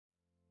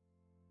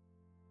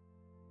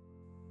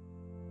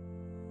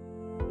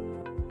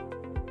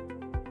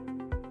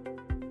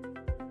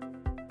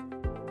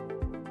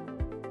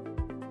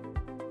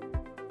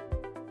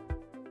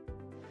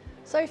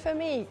So for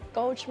me,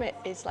 Goldschmidt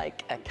is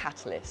like a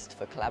catalyst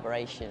for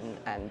collaboration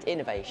and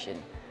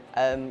innovation.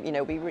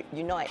 We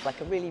unite like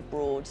a really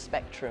broad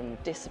spectrum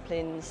of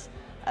disciplines,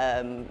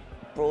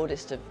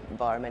 broadest of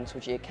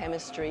environmental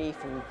geochemistry,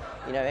 from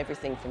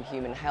everything from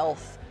human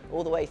health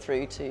all the way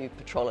through to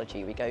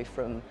petrology. We go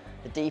from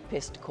the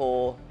deepest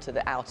core to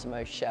the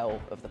outermost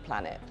shell of the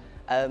planet.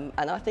 And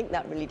I think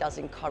that really does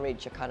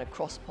encourage a kind of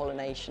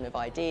cross-pollination of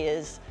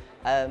ideas.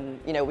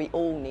 We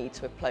all need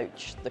to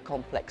approach the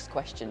complex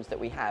questions that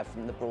we have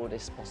from the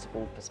broadest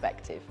possible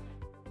perspective.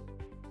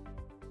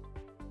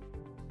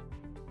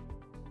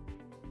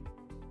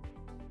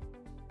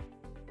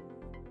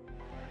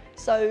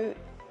 So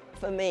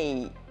for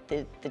me,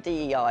 the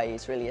DEI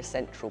is really a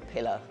central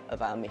pillar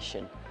of our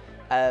mission.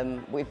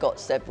 We've got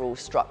several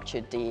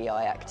structured DEI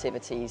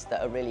activities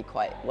that are really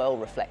quite well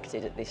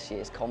reflected at this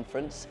year's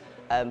conference.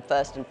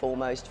 First and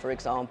foremost, for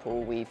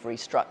example, we've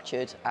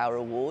restructured our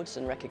awards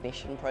and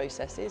recognition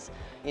processes.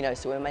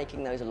 So we're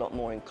making those a lot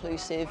more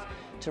inclusive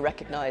to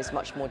recognise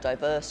much more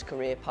diverse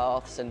career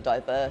paths and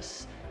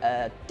diverse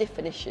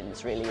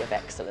definitions really of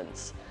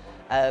excellence.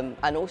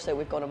 And also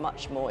we've got a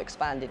much more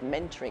expanded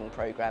mentoring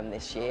programme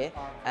this year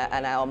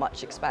and our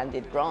much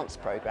expanded grants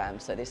programme.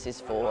 So this is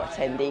for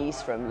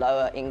attendees from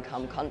lower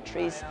income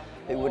countries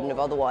who wouldn't have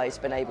otherwise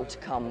been able to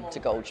come to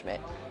Goldschmidt.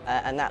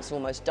 And that's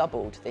almost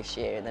doubled this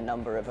year in the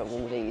number of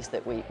awardees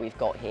that we've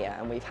got here.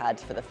 And we've had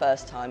for the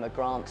first time a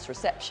grants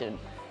reception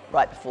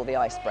right before the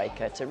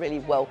icebreaker to really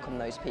welcome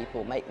those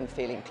people, make them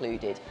feel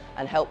included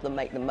and help them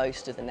make the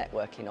most of the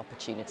networking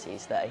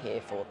opportunities that are here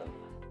for them.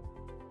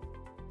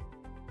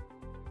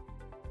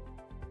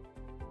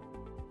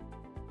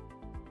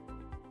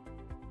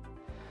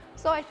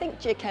 So I think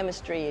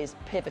geochemistry is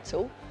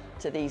pivotal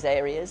to these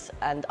areas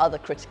and other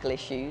critical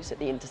issues at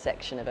the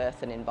intersection of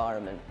Earth and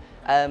environment.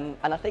 And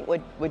I think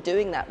we're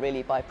doing that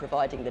really by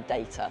providing the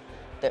data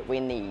that we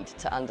need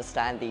to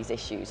understand these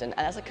issues. And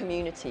as a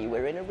community,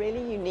 we're in a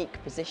really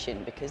unique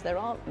position because there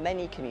aren't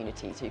many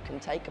communities who can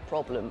take a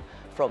problem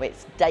from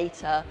its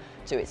data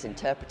to its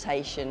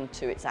interpretation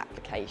to its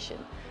application.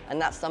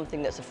 And that's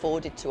something that's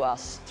afforded to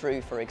us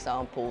through, for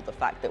example, the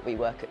fact that we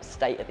work at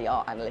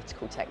state-of-the-art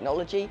analytical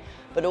technology,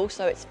 but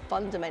also it's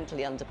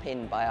fundamentally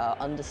underpinned by our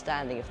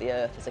understanding of the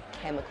Earth as a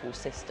chemical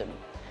system.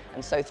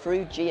 And so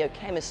through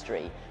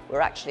geochemistry, we're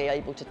actually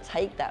able to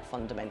take that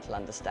fundamental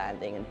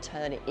understanding and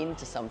turn it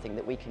into something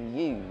that we can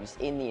use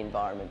in the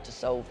environment to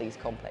solve these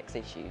complex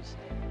issues.